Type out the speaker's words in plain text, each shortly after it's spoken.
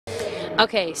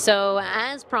Okay, so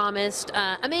as promised,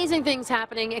 amazing things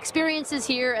happening, experiences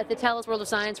here at the Telus World of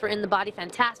Science. We're in the Body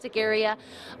Fantastic area,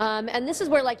 and this is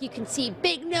where like you can see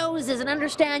big noses and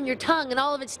understand your tongue and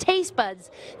all of its taste buds.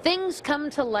 Things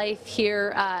come to life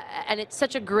here, and it's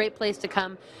such a great place to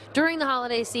come during the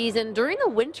holiday season, during the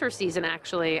winter season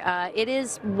actually. It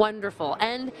is wonderful,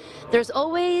 and there's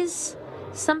always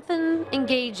something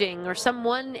engaging or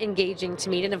someone engaging to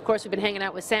meet. And of course we've been hanging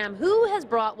out with Sam, who has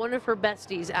brought one of her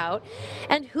besties out.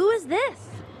 And who is this?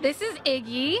 This is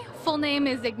Iggy. Full name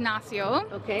is Ignacio.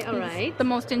 Okay, all right. He's the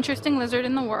most interesting lizard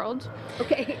in the world.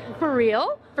 Okay, for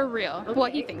real? For real. Okay.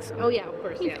 Well, he thinks so. Oh yeah, of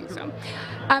course. He thinks so.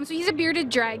 So he's a bearded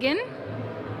dragon.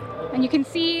 And you can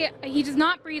see he does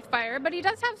not breathe fire, but he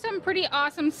does have some pretty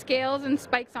awesome scales and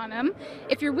spikes on him.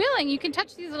 If you're willing, you can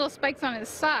touch these little spikes on his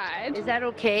side. Is that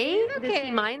okay? Is it okay? Does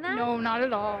he mind that? No, not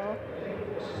at all.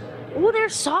 Oh, they're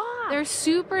soft. They're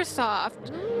super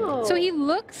soft. Oh. So he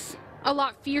looks a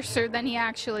lot fiercer than he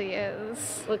actually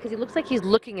is. Well, because he looks like he's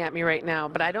looking at me right now,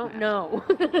 but I don't know.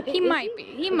 He might be.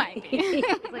 He might be.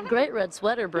 It's like great red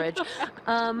sweater, Bridge.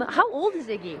 How old is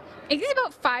Iggy? Iggy's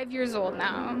about 5 years old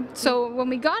now. So when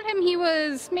we got him, he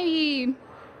was maybe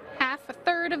a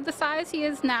third of the size he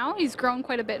is now. He's grown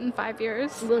quite a bit in 5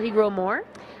 years. Will he grow more?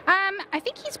 I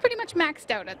think he's pretty much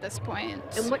maxed out at this point.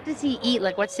 And what does he eat?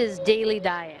 Like, what's his daily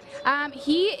diet?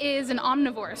 He is an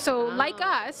omnivore. So like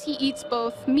us, he eats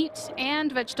both meat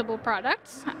and vegetable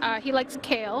products. He likes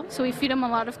kale, so we feed him a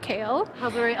lot of kale. How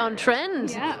very on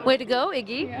trend. Yeah. Way to go,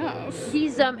 Iggy. Yes.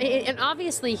 He's and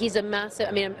obviously he's a massive,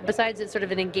 I mean, besides it's sort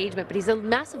of an engagement, but he's a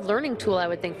massive learning tool, I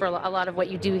would think, for a lot of what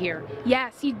you do here.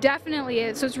 Yes, he definitely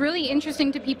is. So it's really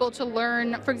interesting to people to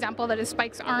learn, for example, that his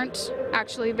spikes aren't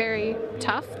actually very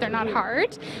tough. They're not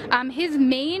hard. His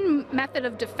main method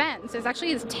of defense is actually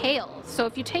his tail. So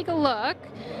if you take a look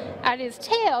at his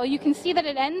tail, you can see that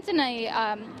it ends in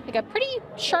a like a pretty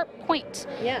sharp point.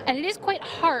 Yeah. And it is quite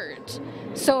hard.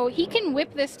 So he can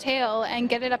whip this tail and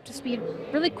get it up to speed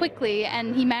really quickly,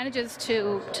 and he manages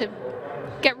to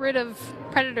get rid of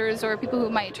predators or people who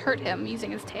might hurt him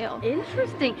using his tail.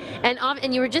 Interesting.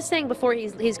 And you were just saying before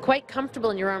he's quite comfortable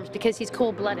in your arms because he's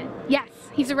cold-blooded. Yes,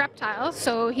 he's a reptile,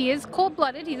 so he is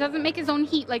cold-blooded. He doesn't make his own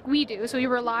heat like we do, so he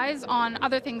relies on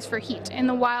other things for heat. In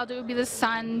the wild, it would be the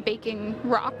sun baking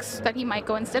rocks that he might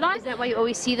go and sit on. Is that why you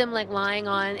always see them like lying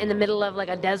on in the middle of like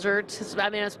a desert? I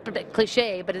mean, it's a bit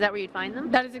cliche, but is that where you'd find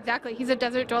them? That is exactly. He's a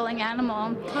desert-dwelling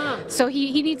animal. Huh. So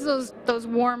he needs those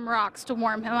warm rocks to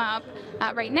warm him up.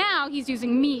 Right now, he's using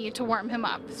me to warm him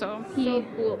up. So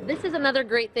cool. This is another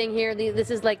great thing here. This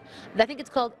is like, I think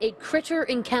it's called a critter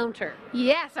encounter.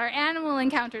 Yes, our animal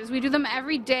encounters. We do them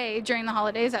every day during the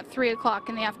holidays at 3 o'clock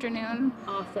in the afternoon.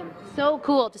 Awesome. So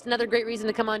cool. Just another great reason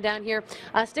to come on down here.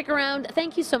 Stick around.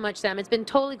 Thank you so much, Sam. It's been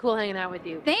totally cool hanging out with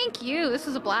you. Thank you. This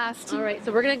was a blast. All right,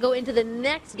 so we're going to go into the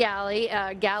next gallery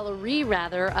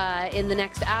in the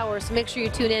next hour. So make sure you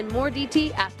tune in. More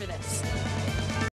DT after this.